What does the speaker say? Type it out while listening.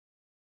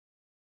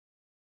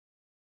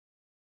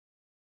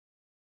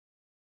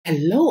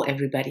Hello,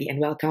 everybody, and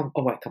welcome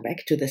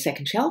back to the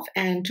second shelf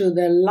and to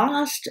the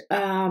last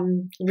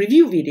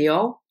review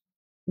video,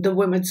 the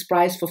Women's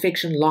Prize for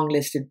Fiction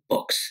long-listed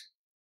books.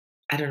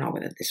 I don't know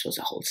whether this was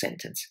a whole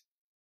sentence,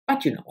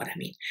 but you know what I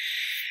mean.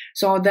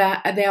 So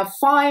there are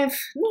five,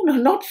 no,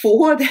 not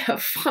four, there are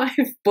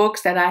five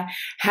books that I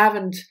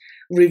haven't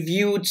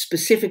reviewed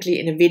specifically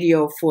in a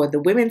video for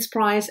the Women's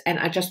Prize, and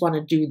I just want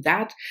to do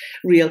that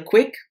real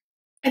quick,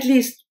 at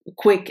least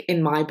quick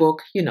in my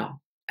book, you know.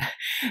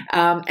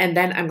 And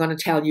then I'm going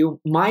to tell you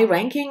my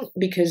ranking,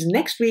 because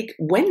next week,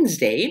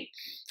 Wednesday,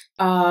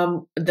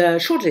 the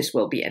shortlist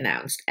will be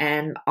announced.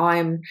 And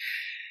I'm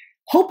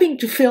hoping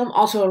to film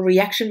also a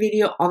reaction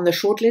video on the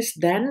shortlist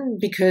then,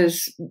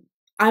 because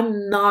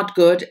I'm not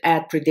good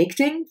at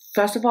predicting,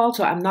 first of all,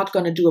 so I'm not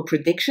going to do a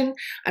prediction.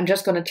 I'm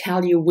just going to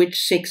tell you which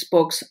 6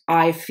 books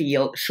I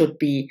feel should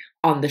be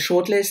on the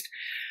shortlist.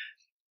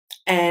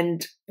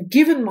 And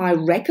given my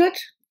record,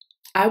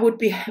 I would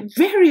be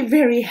very,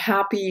 very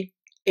happy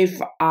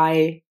if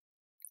I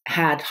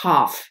had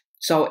half.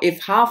 So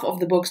if half of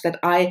the books that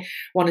I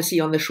want to see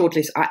on the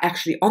shortlist are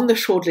actually on the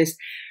shortlist,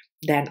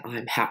 then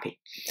I'm happy.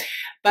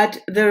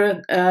 But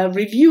the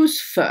reviews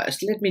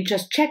first. Let me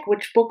just check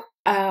which book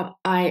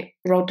I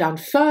wrote down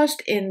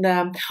first in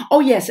the...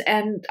 Oh yes,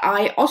 and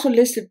I also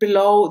listed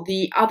below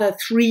the other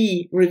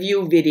 3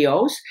 review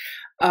videos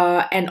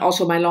and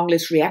also my long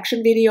list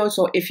reaction video.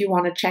 So if you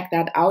want to check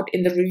that out,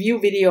 in the review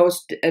videos,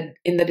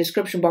 in the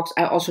description box,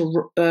 I also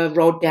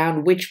wrote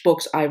down which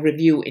books I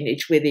review in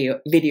each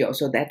video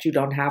so that you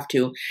don't have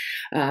to,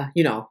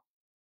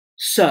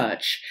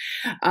 search.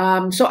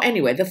 So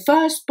anyway, the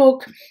first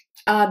book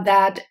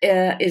that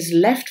is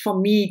left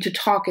for me to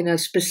talk in a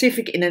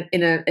specific,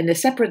 in a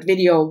separate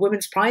video,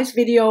 Women's Prize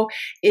video,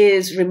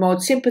 is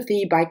Remote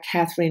Sympathy by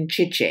Catherine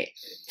Chiche.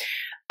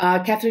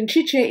 Catherine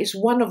Chiche is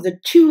one of the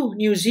 2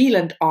 New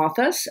Zealand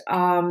authors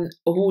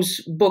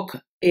whose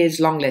book is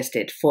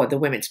longlisted for the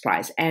Women's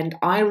Prize. And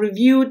I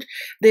reviewed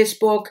this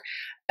book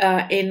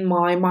in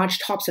my March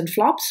Tops and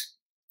Flops.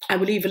 I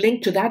will leave a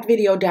link to that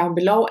video down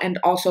below, and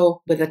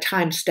also with a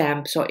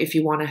timestamp. So if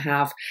you want to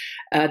have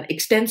an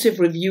extensive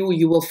review,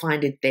 you will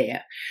find it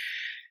there.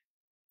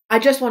 I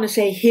just want to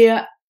say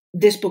here,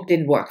 this book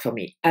didn't work for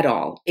me at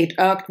all. It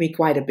irked me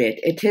quite a bit.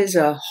 It is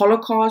a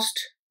Holocaust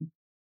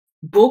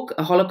book,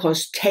 a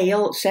Holocaust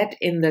tale set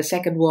in the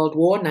Second World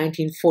War,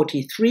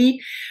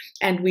 1943,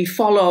 and we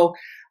follow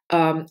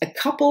a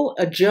couple,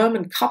 a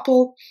German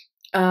couple.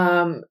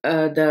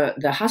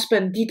 The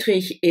husband,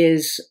 Dietrich,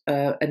 is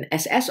an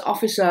SS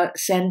officer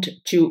sent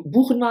to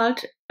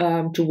Buchenwald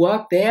to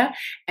work there,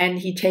 and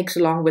he takes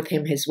along with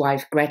him his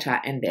wife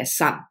Greta and their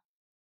son.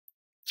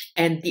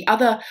 And the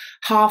other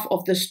half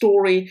of the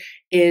story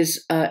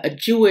is a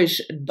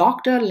Jewish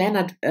doctor,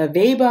 Leonard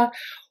Weber,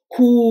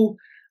 who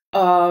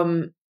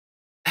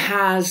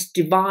has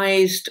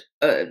devised,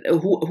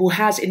 who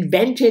has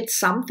invented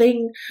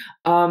something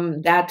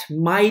that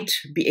might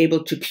be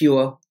able to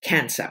cure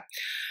cancer.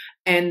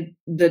 And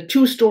the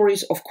 2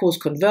 stories, of course,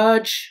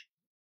 converge.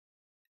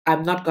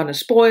 I'm not going to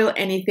spoil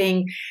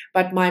anything,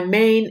 but my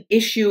main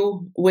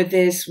issue with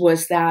this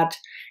was that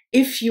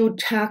if you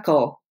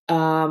tackle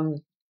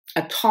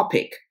a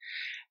topic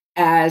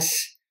as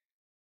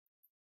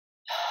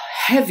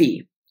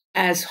heavy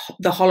as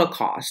the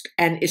Holocaust,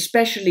 and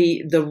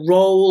especially the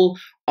role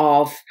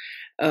of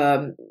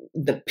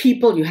the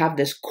people, you have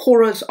this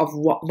chorus of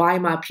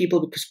Weimar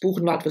people, because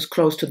Buchenwald was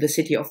close to the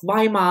city of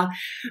Weimar,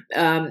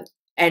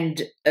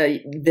 and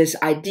this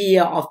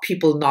idea of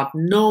people not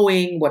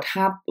knowing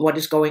what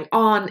is going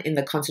on in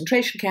the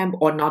concentration camp,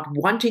 or not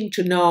wanting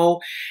to know,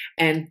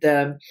 and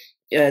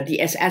the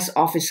SS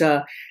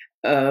officer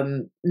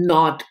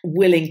not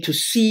willing to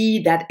see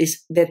that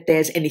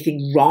there's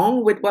anything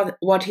wrong with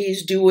what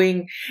he's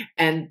doing,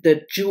 and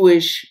the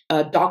Jewish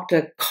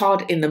doctor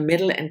caught in the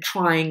middle and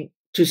trying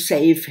to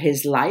save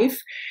his life.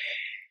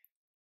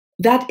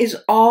 That is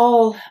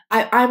all.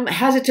 I'm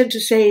hesitant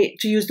to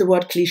use the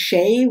word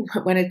cliche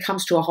when it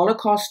comes to a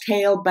Holocaust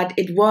tale, but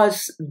it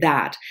was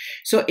that.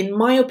 So in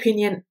my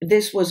opinion,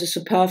 this was a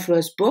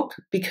superfluous book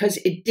because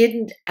it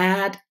didn't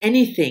add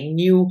anything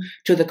new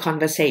to the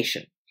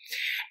conversation.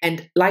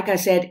 And like I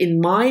said, in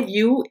my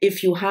view,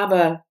 if you have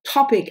a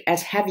topic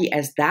as heavy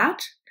as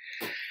that,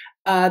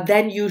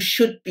 then you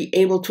should be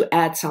able to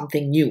add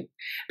something new,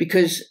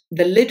 because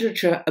the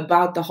literature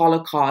about the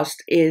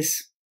Holocaust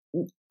is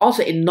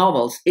also in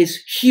novels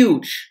is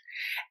huge,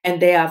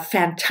 and there are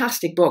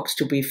fantastic books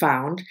to be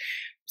found.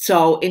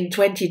 So in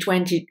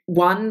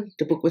 2021,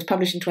 the book was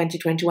published in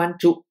 2021,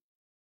 to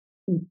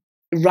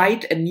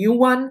write a new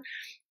one,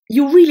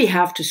 you really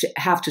have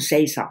to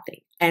say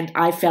something. And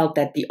I felt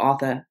that the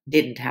author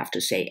didn't have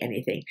to say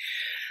anything.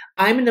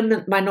 I'm in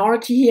the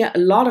minority here. A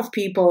lot of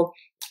people,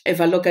 if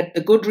I look at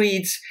the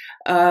Goodreads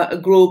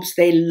groups,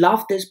 they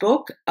love this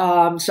book.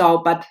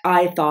 But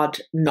I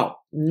thought, no,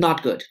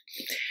 not good.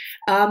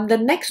 The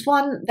next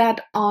one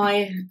that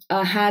I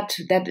had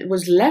that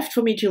was left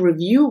for me to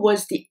review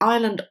was The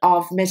Island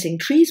of Missing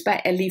Trees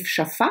by Elif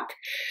Shafak.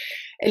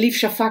 Elif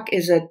Shafak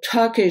is a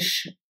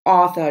Turkish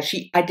author,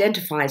 she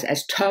identifies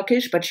as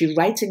Turkish, but she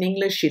writes in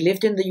English. She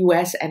lived in the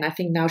US, and I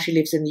think now she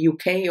lives in the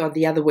UK or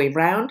the other way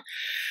around.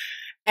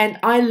 And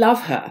I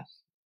love her.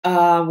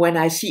 When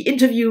I see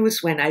interviews,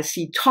 when I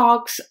see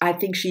talks, I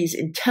think she's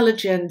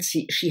intelligent.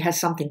 She has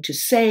something to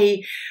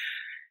say.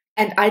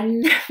 And I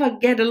never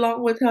get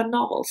along with her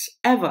novels,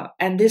 ever.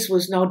 And this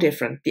was no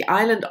different. The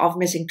Island of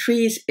Missing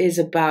Trees is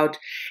about,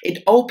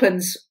 it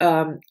opens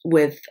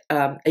with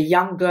a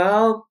young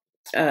girl,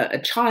 a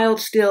child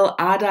still,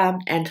 Ada,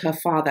 and her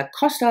father,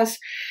 Kostas.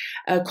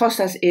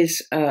 Kostas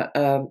is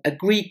a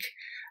Greek,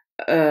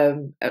 a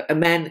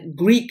man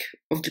Greek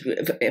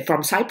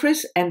from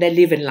Cyprus, and they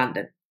live in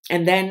London.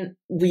 And then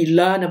we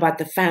learn about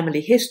the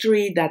family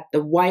history, that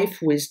the wife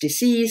who is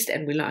deceased,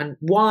 and we learn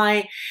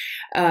why.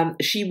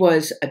 She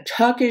was a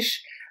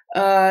Turkish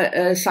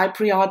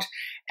Cypriot,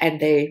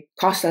 and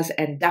Kostas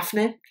and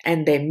Daphne,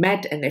 and they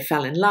met and they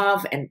fell in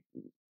love, and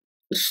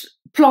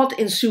plot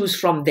ensues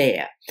from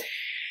there.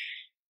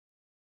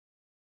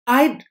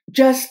 I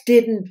just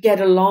didn't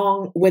get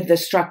along with the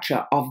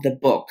structure of the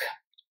book.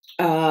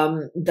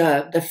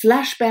 The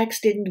flashbacks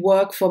didn't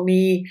work for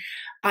me.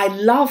 I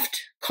loved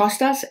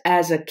Kostas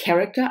as a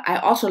character. I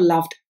also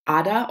loved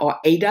Ada.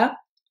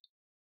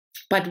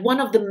 But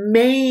one of the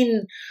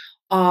main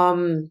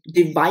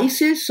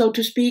devices, so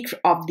to speak,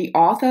 of the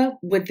author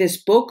with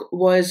this book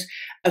was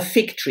a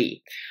fig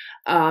tree.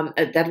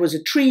 That was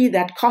a tree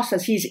that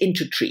Kostas, he's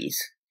into trees.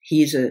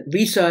 He's a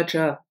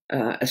researcher,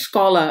 a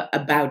scholar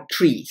about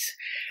trees,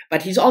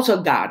 but he's also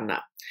a gardener.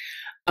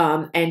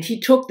 And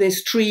he took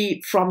this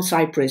tree from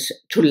Cyprus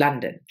to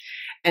London.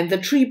 And the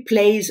tree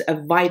plays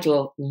a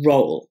vital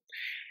role.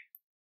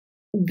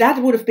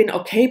 That would have been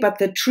okay, but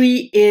the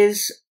tree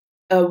is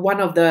one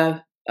of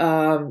the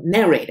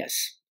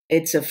narrators.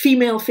 It's a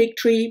female fig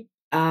tree,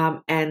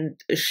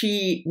 and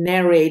she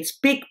narrates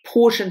big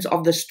portions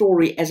of the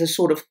story as a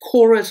sort of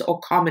chorus or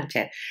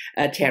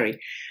commentary.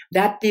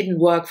 That didn't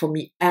work for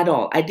me at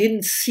all. I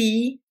didn't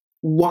see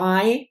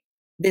why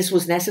this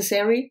was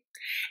necessary.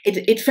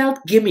 It felt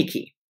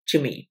gimmicky to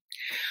me.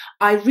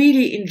 I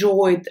really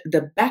enjoyed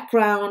the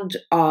background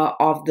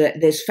of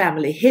this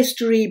family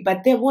history,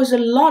 but there was a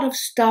lot of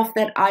stuff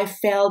that I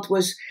felt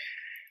was,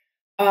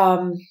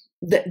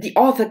 the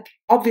author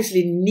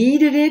obviously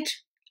needed it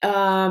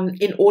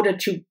in order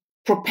to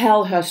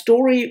propel her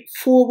story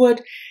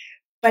forward,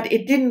 but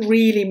it didn't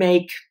really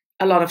make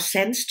a lot of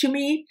sense to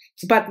me.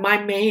 But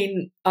my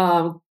main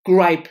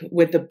gripe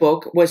with the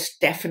book was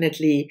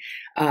definitely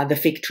the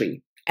fig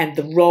tree and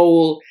the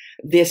role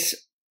this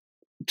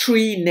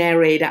tree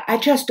narrator. I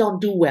just don't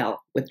do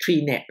well with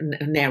tree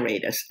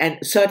narrators, and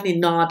certainly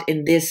not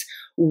in this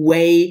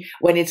way,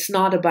 when it's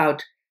not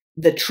about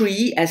the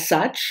tree as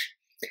such,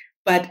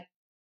 but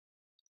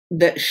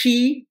the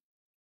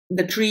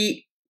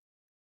tree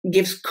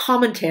gives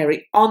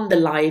commentary on the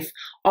life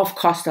of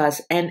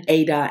Kostas and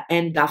Ada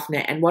and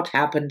Daphne and what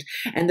happened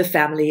and the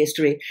family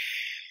history.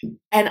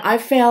 And I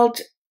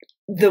felt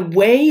the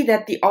way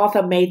that the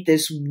author made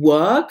this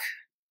work,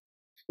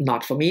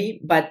 not for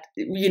me, but,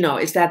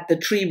 is that the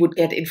tree would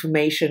get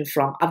information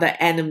from other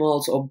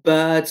animals or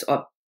birds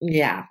or,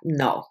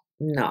 no.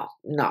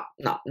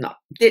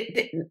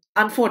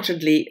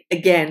 Unfortunately,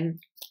 again,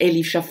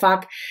 Elif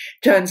Shafak,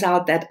 turns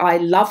out that I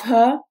love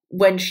her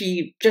when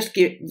she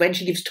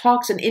gives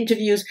talks and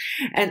interviews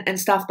and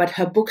stuff, but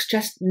her books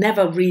just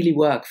never really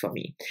work for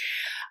me.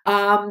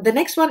 The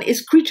next one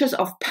is Creatures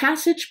of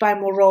Passage by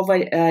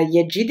Morova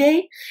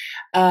Yejide,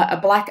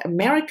 a Black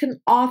American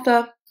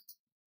author.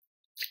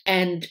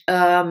 And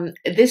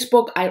this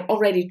book I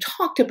already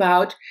talked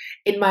about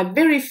in my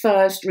very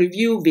first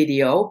review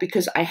video,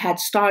 because I had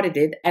started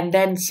it and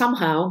then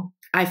somehow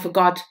I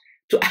forgot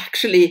to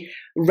actually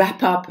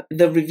wrap up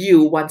the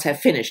review once I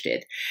finished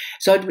it.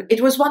 So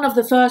it was one of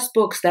the first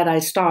books that I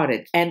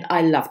started, and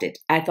I loved it.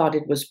 I thought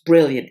it was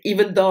brilliant,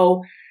 even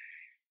though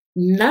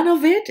none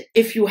of it,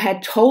 if you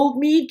had told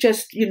me,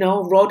 just,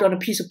 wrote on a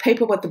piece of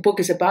paper what the book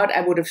is about,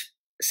 I would have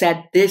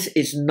said, this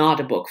is not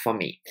a book for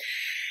me.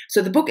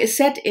 So the book is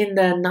set in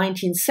the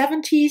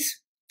 1970s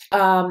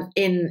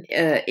in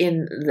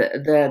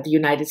the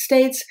United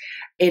States,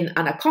 in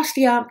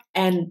Anacostia,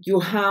 and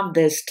you have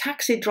this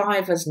taxi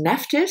driver's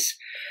Nephthys,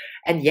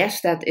 and yes,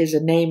 that is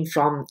a name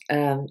from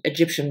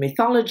Egyptian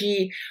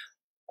mythology,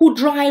 who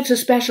drives a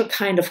special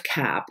kind of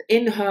cab.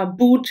 In her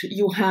boot,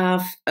 you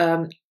have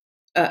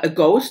a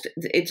ghost.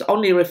 It's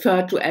only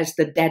referred to as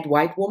the dead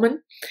white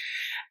woman.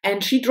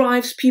 And she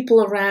drives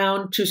people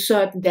around to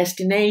certain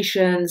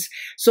destinations.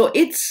 So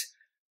it's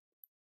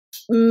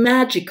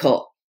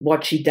magical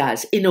what she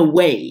does in a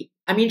way.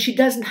 I mean, she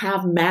doesn't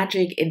have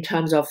magic in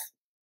terms of,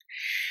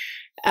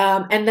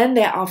 and then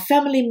there are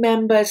family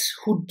members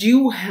who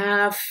do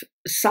have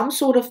some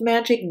sort of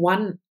magic.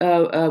 One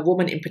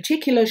woman in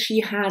particular, she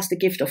has the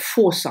gift of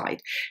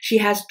foresight. She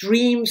has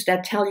dreams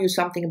that tell you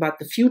something about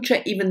the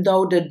future, even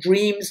though the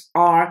dreams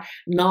are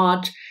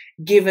not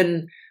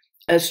given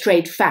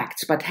straight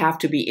facts, but have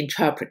to be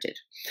interpreted.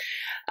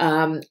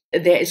 There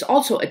is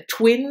also a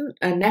twin.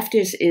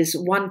 Nephthys is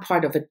one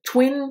part of a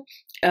twin,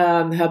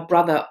 her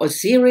brother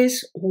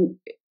Osiris, who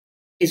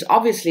is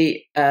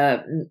obviously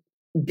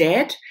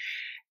dead,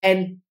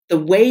 and the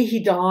way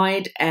he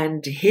died,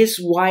 and his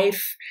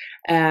wife,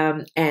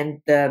 and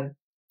the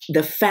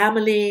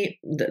family,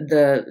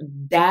 the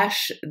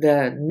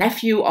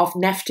nephew of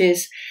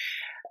Nephthys,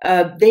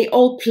 they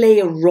all play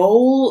a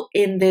role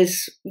in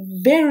this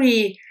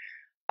very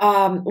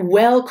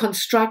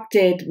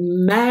well-constructed,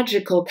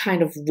 magical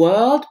kind of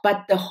world.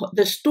 But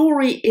the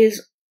story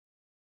is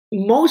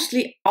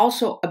mostly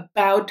also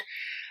about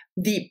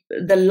the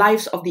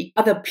lives of the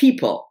other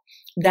people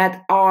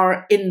that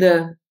are in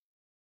the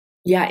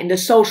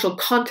social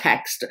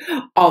context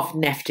of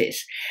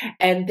Nephthys.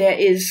 And there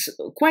is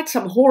quite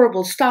some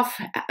horrible stuff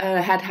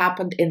had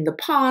happened in the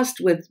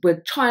past with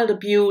child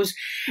abuse,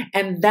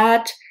 and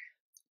that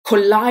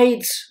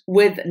collides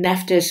with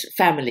Nephthys'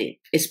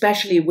 family,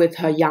 especially with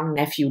her young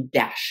nephew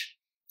Dash.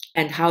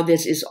 And how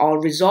this is all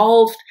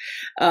resolved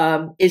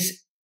that's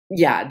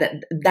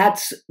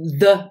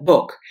the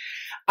book.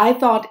 I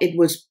thought it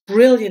was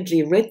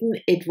brilliantly written.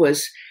 It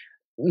was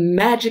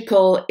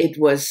magical. It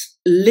was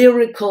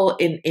lyrical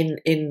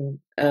in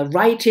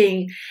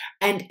writing,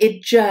 and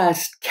it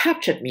just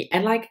captured me.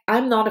 And like,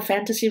 I'm not a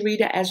fantasy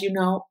reader, as you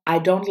know. I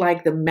don't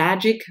like the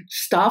magic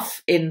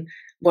stuff in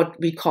what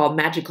we call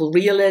magical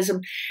realism.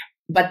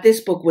 But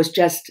this book was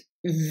just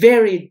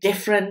very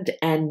different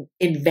and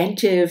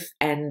inventive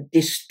and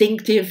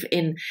distinctive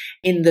in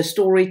the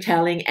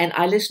storytelling. And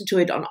I listened to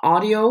it on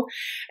audio,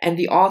 and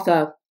the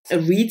author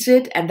reads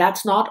it, and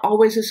that's not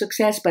always a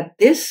success. But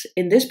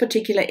in this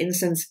particular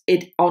instance,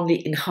 it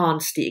only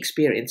enhanced the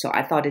experience. So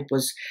I thought it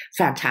was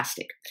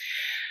fantastic.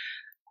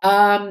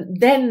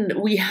 Then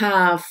we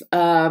have,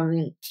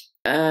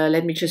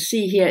 let me just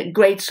see here,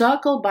 Great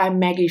Circle by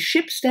Maggie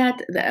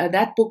Shipstead.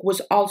 That book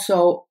was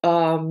also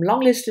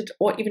longlisted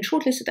or even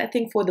shortlisted, I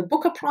think, for the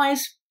Booker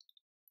Prize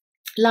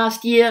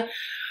last year.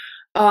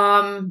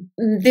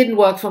 Didn't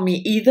work for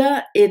me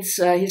either. It's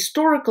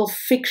historical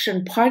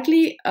fiction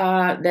partly. There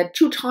are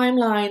two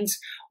timelines.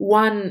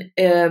 One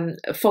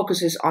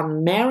focuses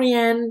on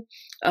Marianne,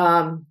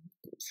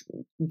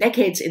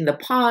 decades in the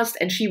past,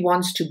 and she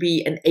wants to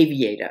be an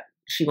aviator.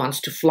 She wants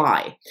to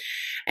fly.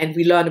 And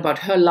we learn about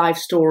her life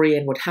story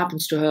and what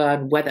happens to her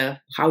and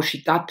how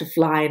she got to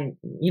fly and,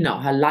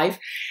 her life.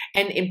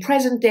 And in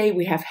present day,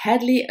 we have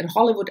Hadley, a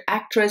Hollywood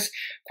actress,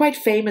 quite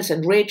famous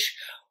and rich,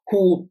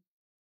 who,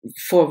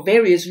 for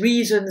various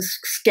reasons,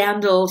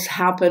 scandals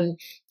happen.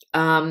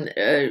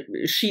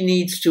 She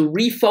needs to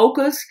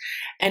refocus,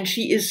 and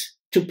she is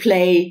to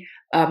play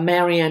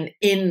Marianne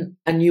in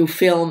a new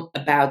film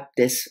about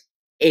this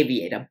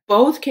aviator.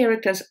 Both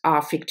characters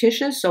are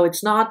fictitious, so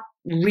it's not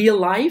real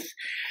life.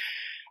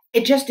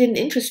 It just didn't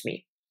interest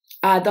me.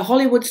 The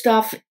Hollywood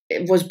stuff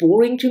was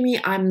boring to me.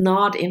 I'm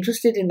not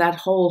interested in that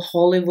whole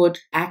Hollywood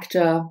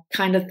actor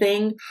kind of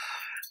thing.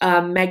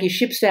 Maggie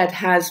Shipstead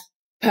has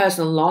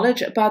personal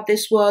knowledge about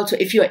this world, so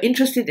if you're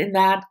interested in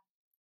that,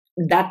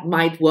 that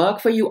might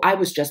work for you. I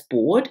was just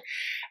bored.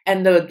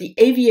 And the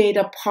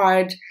aviator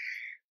part,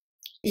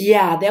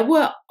 there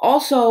were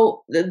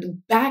also the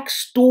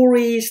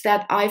backstories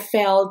that I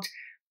felt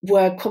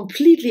were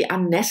completely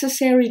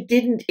unnecessary,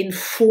 didn't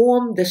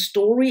inform the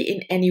story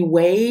in any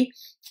way,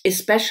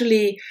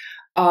 especially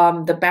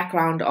the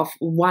background of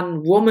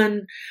one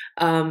woman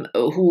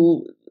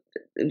who,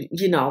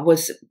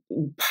 was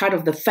part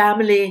of the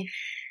family.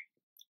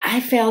 I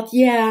felt,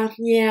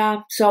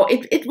 So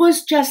it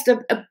was just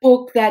a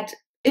book that,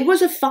 it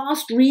was a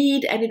fast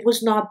read, and it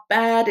was not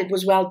bad. It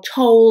was well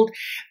told,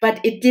 but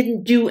it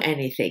didn't do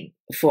anything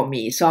for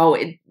me. So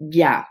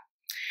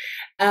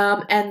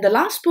and the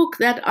last book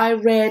that I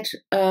read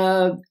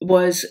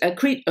was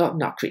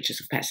not Creatures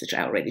of Passage.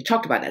 I already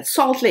talked about that.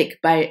 Salt Lake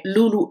by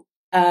Lulu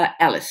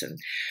Allison.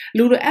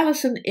 Lulu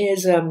Allison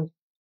is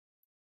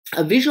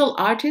a visual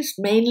artist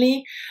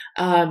mainly,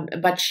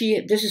 but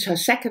this is her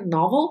second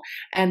novel,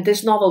 and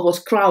this novel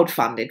was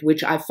crowdfunded,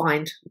 which I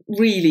find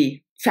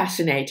really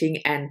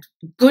fascinating, and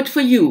good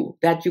for you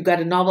that you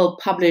got a novel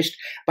published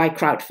by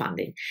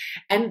crowdfunding.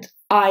 And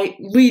I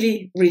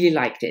really, really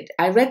liked it.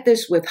 I read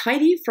this with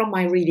Heidi from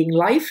My Reading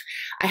Life.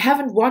 I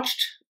haven't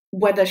watched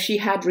whether she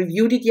had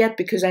reviewed it yet,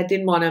 because I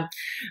didn't want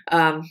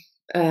to,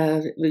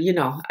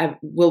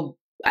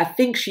 I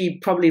think she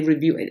probably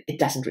reviewed it. It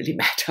doesn't really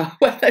matter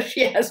whether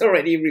she has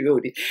already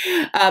reviewed it.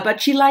 But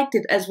she liked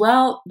it as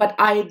well, but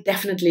I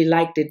definitely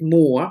liked it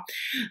more.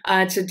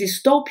 It's a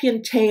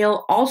dystopian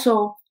tale,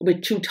 also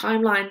with two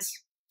timelines.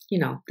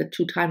 The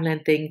two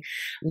timeline thing,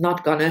 I'm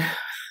not gonna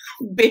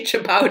bitch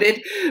about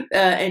it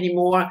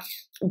anymore.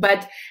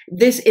 But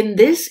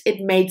it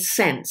made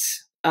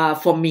sense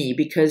for me,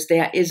 because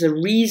there is a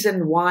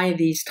reason why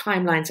these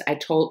timelines are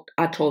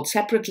told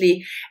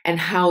separately, and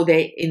how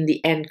they in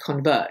the end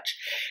converge.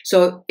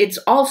 So it's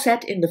all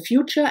set in the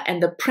future,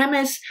 and the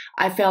premise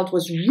I felt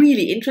was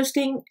really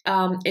interesting.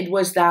 It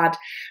was that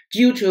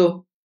due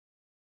to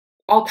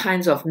all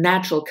kinds of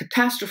natural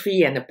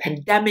catastrophe and a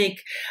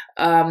pandemic,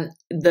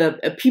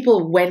 the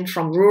people went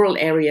from rural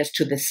areas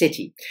to the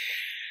city.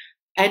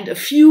 And a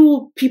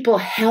few people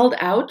held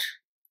out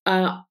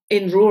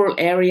in rural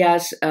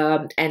areas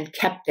and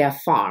kept their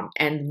farm.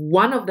 And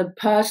one of the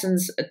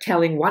persons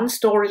telling one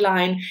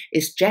storyline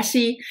is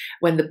Jesse,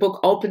 when the book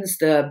opens,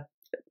 the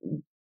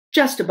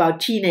just about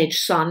teenage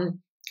son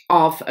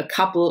of a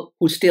couple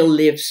who still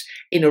lives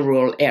in a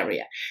rural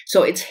area.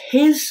 So it's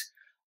his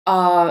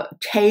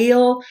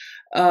tale,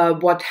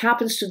 what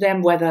happens to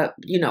them, whether,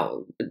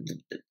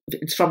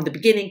 it's from the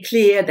beginning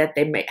clear that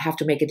they may have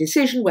to make a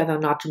decision whether or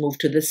not to move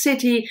to the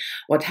city,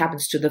 what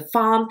happens to the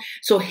farm.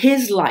 So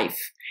his life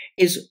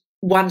is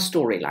one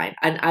storyline,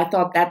 and I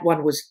thought that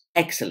one was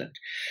excellent.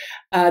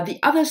 The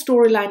other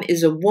storyline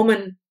is a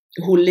woman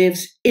who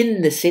lives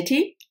in the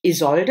city,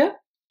 Isolde,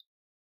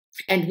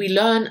 and we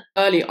learn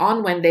early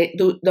on when they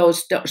do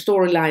those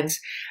storylines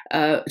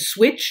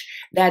switch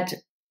that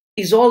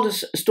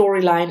Isolde's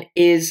storyline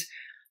is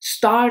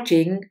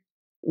starting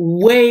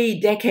way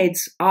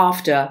decades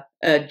after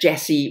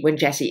Jesse, when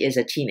Jesse is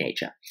a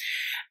teenager.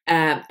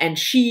 And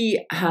she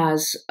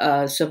has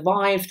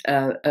survived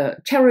a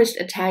terrorist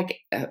attack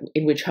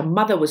in which her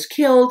mother was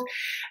killed,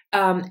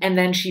 and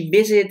then she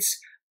visits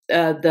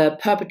the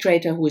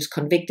perpetrator who is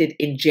convicted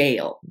in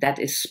jail. That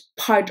is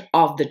part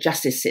of the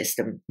justice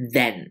system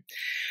then.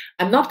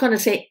 I'm not going to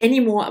say any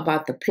more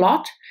about the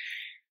plot.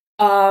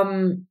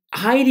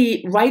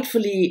 Heidi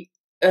rightfully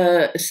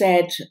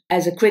said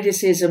as a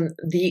criticism,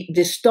 the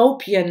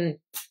dystopian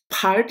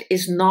part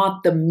is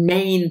not the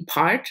main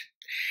part.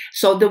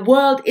 So the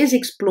world is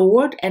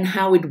explored and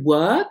how it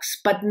works,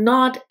 but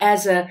not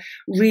as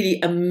really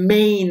a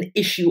main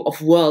issue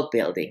of world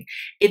building.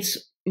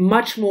 It's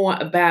much more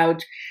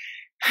about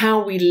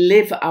how we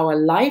live our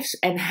lives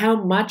and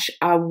how much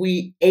are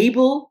we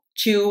able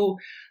to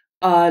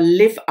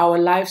live our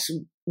lives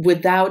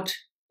without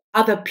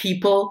other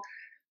people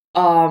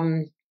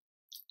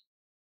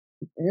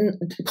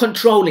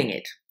controlling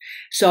it.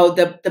 So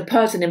the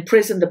person in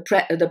prison,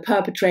 the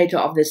perpetrator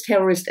of this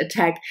terrorist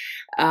attack,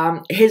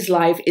 his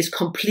life is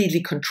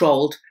completely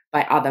controlled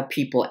by other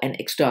people and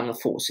external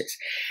forces.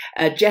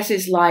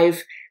 Jesse's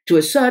life, to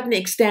a certain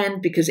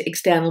extent, because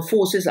external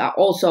forces are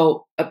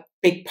also a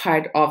big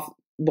part of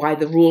why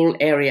the rural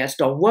areas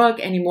don't work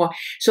anymore.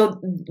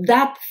 So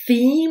that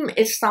theme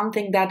is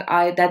something that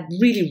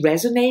really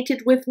resonated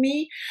with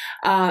me.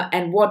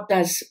 And what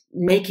does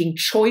making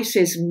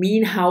choices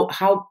mean?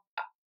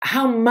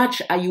 How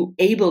much are you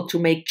able to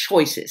make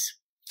choices?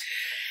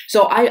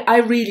 So I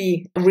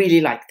really, really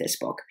like this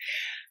book.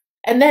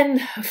 And then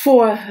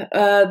for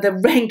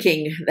the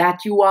ranking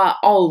that you are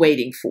all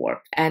waiting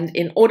for. And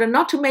in order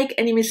not to make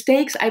any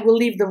mistakes, I will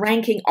leave the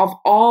ranking of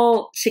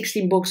all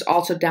 16 books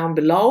also down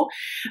below.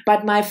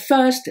 But my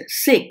first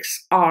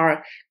 6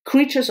 are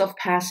Creatures of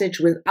Passage.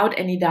 Without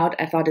any doubt,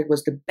 I thought it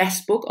was the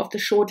best book of the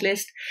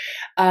shortlist.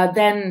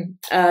 Then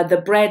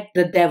The Bread,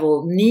 the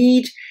Devil,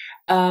 Knead.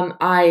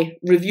 I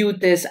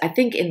reviewed this, I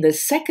think, in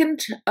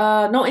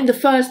the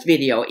first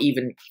video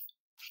even.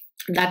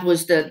 That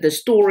was the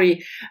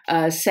story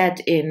set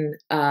in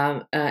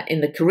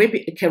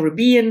the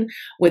Caribbean,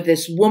 with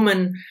this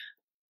woman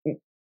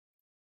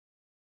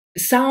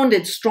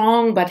sounded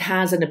strong but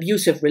has an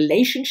abusive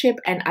relationship,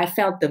 and I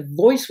felt the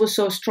voice was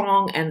so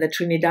strong, and the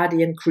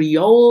Trinidadian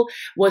Creole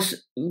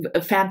was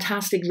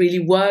fantastic,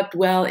 really worked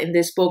well in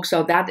this book.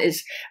 So that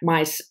is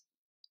my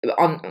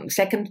on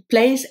second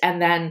place.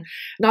 And then,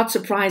 not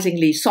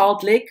surprisingly,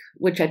 Salt Lick,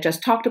 which I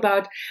just talked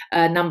about,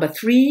 number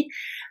 3.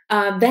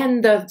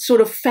 Then the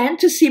sort of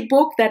fantasy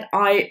book that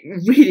I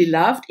really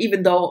loved,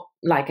 even though,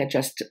 like I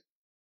just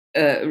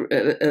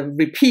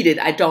repeated,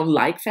 I don't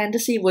like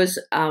fantasy, was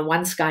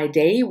One Sky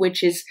Day,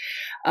 which is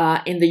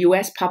in the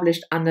US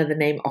published under the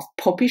name of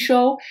Poppy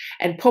Show.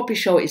 And Poppy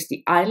Show is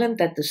the island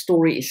that the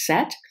story is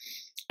set.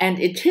 And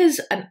it is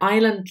an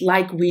island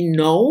like we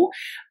know,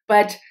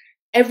 but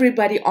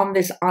everybody on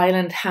this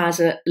island has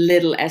a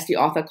little, as the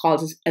author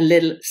calls it, a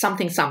little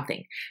something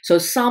something. So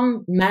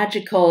some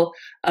magical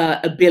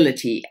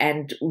ability.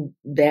 And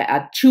there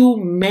are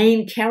 2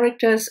 main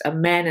characters, a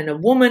man and a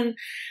woman,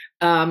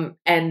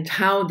 and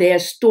how their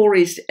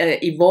stories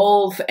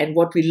evolve and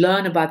what we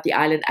learn about the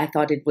island. I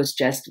thought it was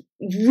just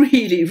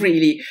really,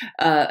 really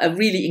a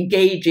really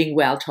engaging,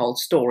 well-told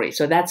story.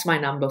 So that's my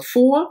number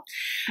 4.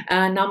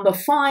 Number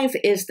 5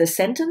 is The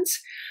Sentence,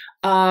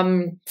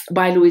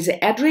 by Louise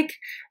Erdrich,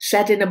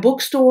 set in a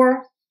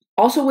bookstore,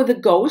 also with a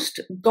ghost.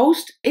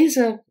 Ghost is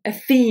a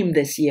theme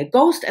this year,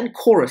 ghost and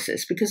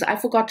choruses, because I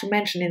forgot to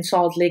mention in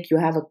Salt Lake you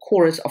have a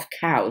chorus of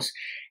cows.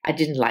 I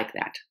didn't like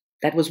that.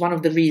 That was one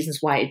of the reasons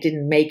why it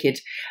didn't make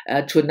it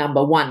to a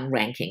number 1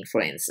 ranking,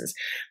 for instance.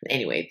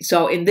 Anyway,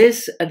 so in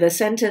this, The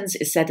Sentence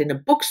is set in a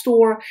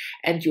bookstore,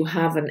 and you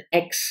have an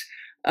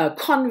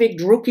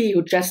convict rookie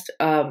who just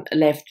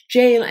left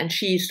jail, and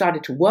she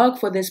started to work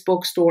for this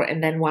bookstore,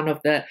 and then one of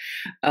the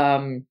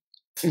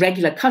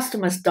regular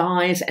customers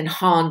dies and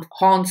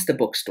haunts the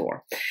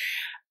bookstore.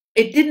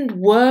 it didn't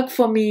work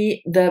for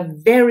me, the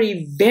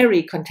very,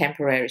 very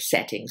contemporary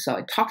setting. So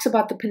it talks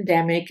about the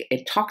pandemic.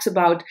 It talks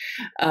about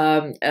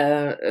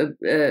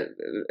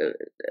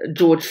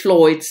George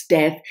Floyd's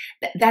death.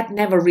 That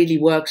never really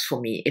works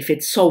for me if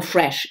it's so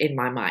fresh in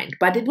my mind.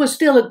 But it was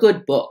still a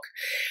good book.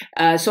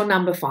 So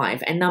number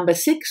 5. And number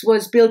 6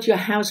 was Build Your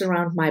House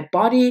Around My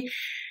Body,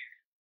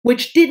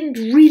 which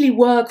didn't really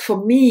work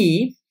for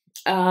me.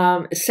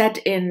 Set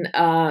in,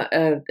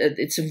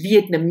 it's a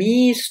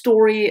Vietnamese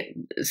story.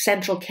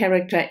 Central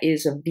character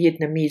is a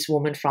Vietnamese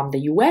woman from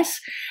the US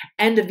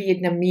and a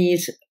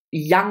Vietnamese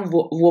young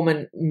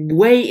woman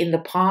way in the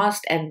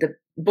past, and the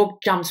book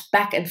jumps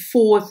back and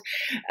forth.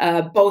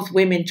 Both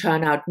women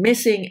turn out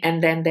missing,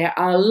 and then there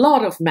are a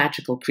lot of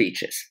magical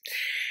creatures.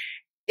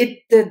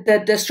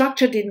 The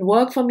structure didn't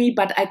work for me,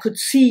 but I could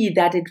see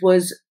that it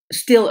was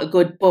still a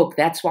good book.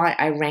 That's why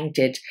I ranked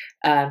it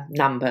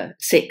number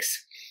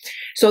 6.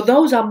 So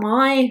those are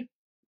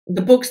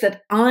the books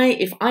that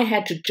if I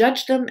had to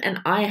judge them and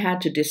I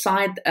had to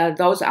decide,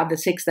 those are the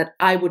 6 that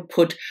I would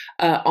put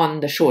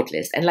on the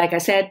shortlist. And like I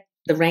said,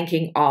 the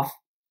ranking of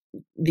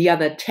the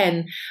other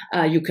 10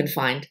 you can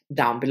find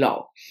down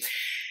below.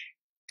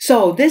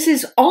 So this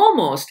is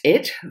almost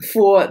it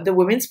for the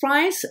Women's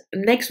Prize.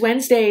 Next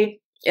Wednesday,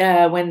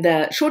 when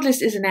the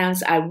shortlist is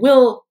announced, I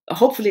will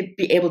hopefully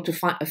be able to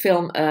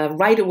film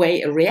right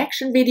away a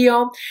reaction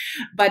video.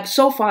 But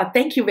so far,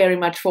 thank you very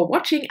much for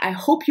watching. I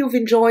hope you've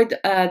enjoyed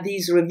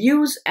these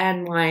reviews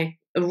and my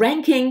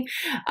ranking.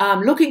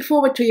 Looking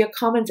forward to your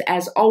comments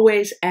as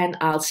always, and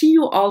I'll see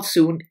you all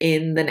soon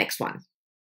in the next one.